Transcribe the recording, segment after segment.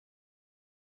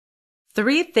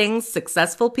3 things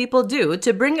successful people do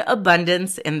to bring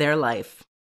abundance in their life.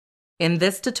 In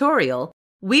this tutorial,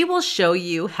 we will show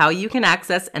you how you can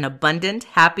access an abundant,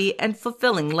 happy, and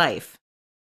fulfilling life.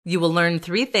 You will learn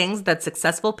 3 things that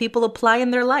successful people apply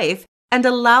in their life and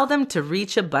allow them to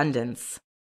reach abundance.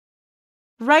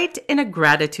 Write in a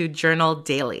gratitude journal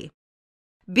daily.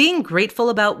 Being grateful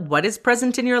about what is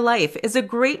present in your life is a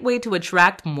great way to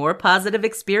attract more positive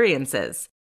experiences.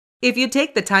 If you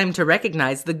take the time to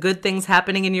recognize the good things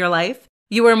happening in your life,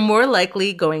 you are more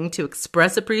likely going to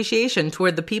express appreciation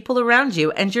toward the people around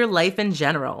you and your life in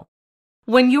general.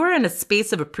 When you are in a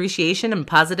space of appreciation and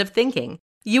positive thinking,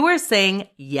 you are saying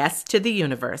yes to the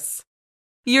universe.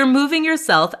 You're moving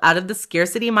yourself out of the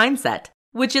scarcity mindset,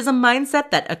 which is a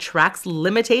mindset that attracts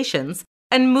limitations,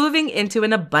 and moving into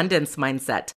an abundance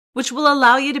mindset, which will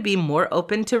allow you to be more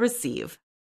open to receive.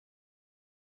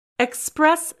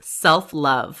 Express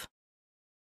self-love.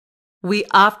 We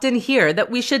often hear that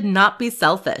we should not be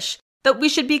selfish, that we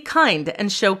should be kind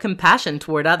and show compassion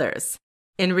toward others.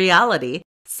 In reality,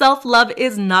 self-love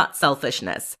is not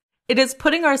selfishness. It is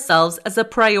putting ourselves as a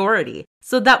priority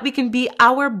so that we can be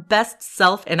our best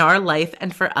self in our life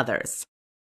and for others.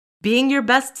 Being your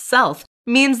best self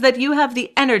means that you have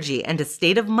the energy and a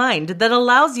state of mind that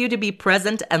allows you to be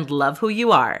present and love who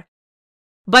you are.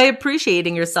 By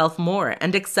appreciating yourself more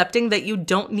and accepting that you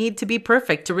don't need to be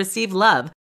perfect to receive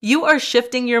love, you are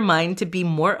shifting your mind to be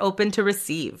more open to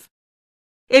receive.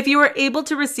 If you are able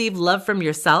to receive love from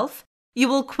yourself, you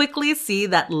will quickly see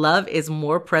that love is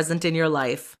more present in your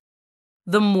life.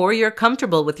 The more you're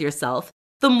comfortable with yourself,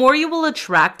 the more you will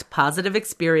attract positive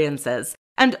experiences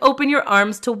and open your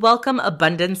arms to welcome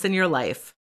abundance in your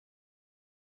life.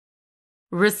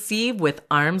 Receive with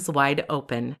arms wide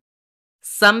open.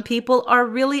 Some people are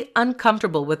really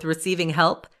uncomfortable with receiving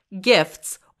help,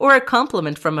 gifts, or a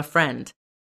compliment from a friend.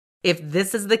 If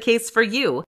this is the case for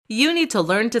you, you need to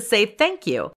learn to say thank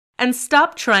you and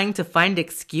stop trying to find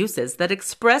excuses that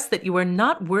express that you are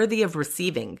not worthy of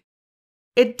receiving.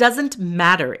 It doesn't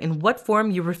matter in what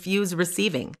form you refuse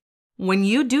receiving. When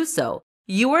you do so,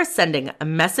 you are sending a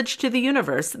message to the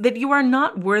universe that you are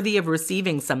not worthy of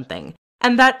receiving something,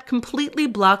 and that completely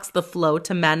blocks the flow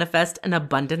to manifest an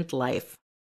abundant life.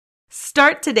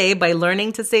 Start today by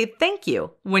learning to say thank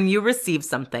you when you receive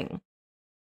something.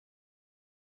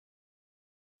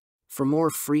 For more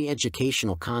free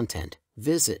educational content,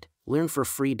 visit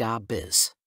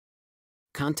learnforfree.biz.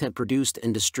 Content produced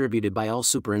and distributed by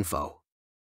AllSuperInfo.